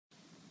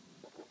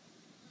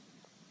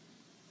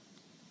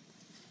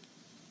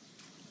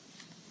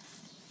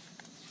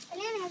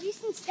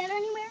seen Stellar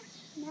anywhere?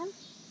 No.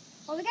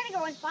 Well, we gotta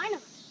go and find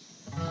him.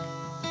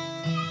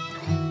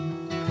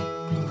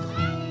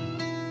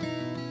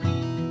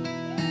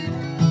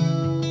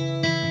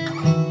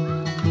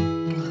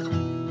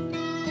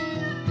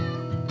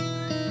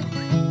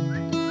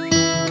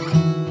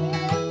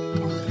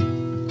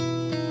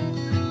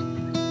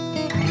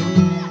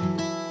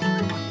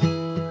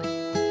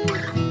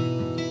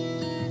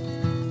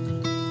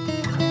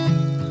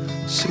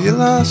 So you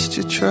lost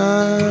your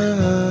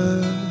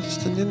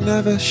trust, and you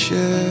never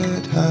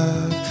should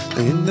have.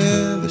 No, you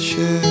never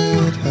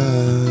should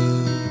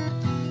have.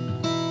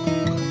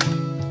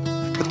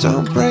 But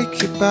don't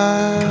break your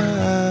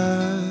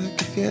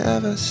back if you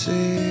ever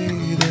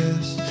see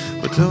this.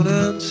 But don't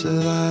answer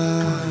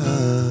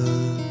that.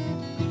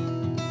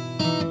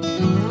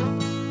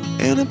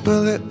 In a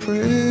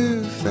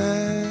bulletproof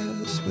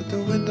vest with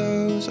the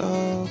windows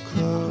all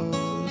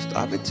closed,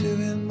 I'll be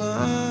doing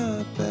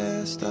my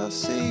best. I'll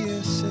see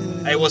you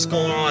soon. Hey, what's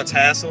going on? It's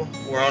Hassel.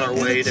 We're on our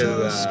way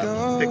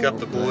to pick up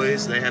the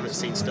boys. They haven't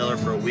seen Stellar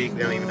for a week.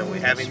 They don't even know we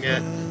have him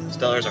yet.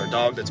 Stellar's our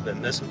dog that's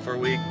been missing for a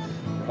week.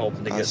 We're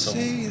hoping to get some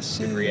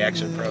good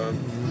reaction from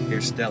him.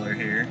 Here's Stellar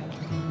here.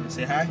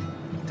 Say hi.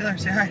 Stellar,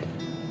 say hi.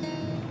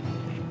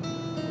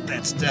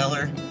 That's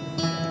Stellar.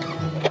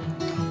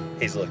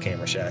 He's a little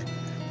camera shy.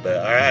 But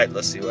alright,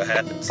 let's see what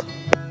happens.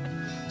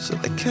 So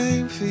they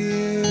came for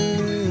you,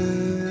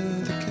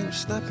 they came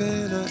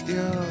snapping at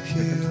your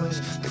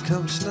heels, they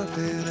come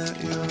snapping at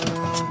your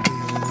heels.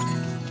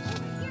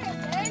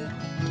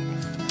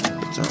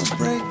 But don't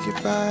break your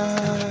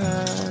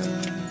back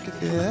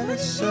if you ever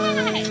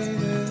say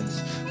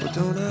this, but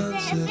don't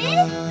answer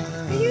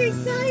that. Are you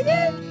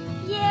excited?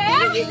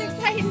 Yeah. He's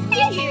excited to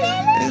see you.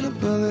 In a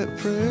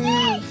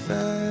bulletproof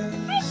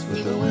vest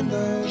with the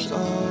windows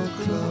all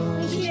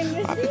closed,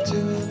 I'll be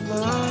doing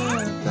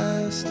my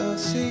best. I'll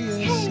see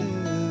you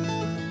soon.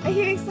 Are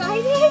you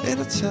excited? In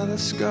a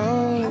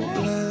telescope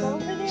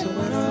lens, so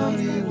when all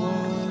he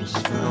wants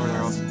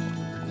friends.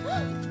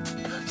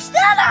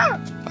 Stellar!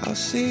 I'll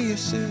see you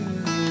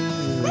soon.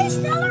 Hey,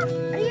 Stellar!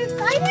 Are you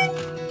excited?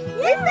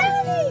 Yeah. We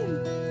found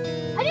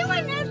him! I knew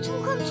my notes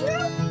will come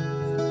true.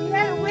 You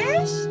had a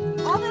wish?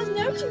 All those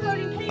notes you wrote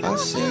in paid I'll off.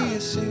 see you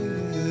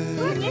soon.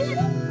 Where is it?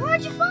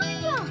 Where'd you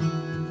find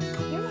him?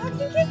 Give hugs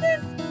and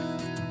kisses.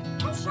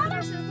 And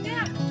Stellar says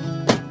yeah.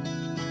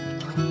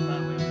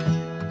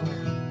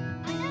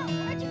 I know.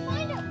 Where'd you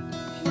find him?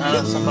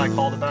 Somebody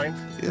called about him.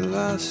 You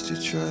lost your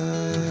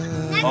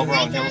track. Over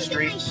on Hill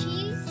Street.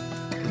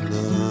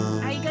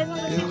 Are you guys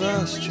want to You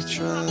lost your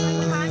track.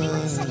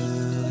 Is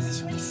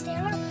this really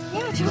Stellar?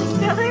 Yeah, it's really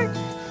Stellar.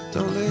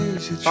 Don't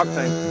lose your Talk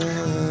track.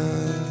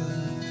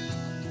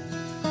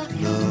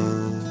 No,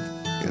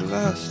 you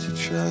lost your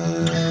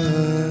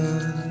track.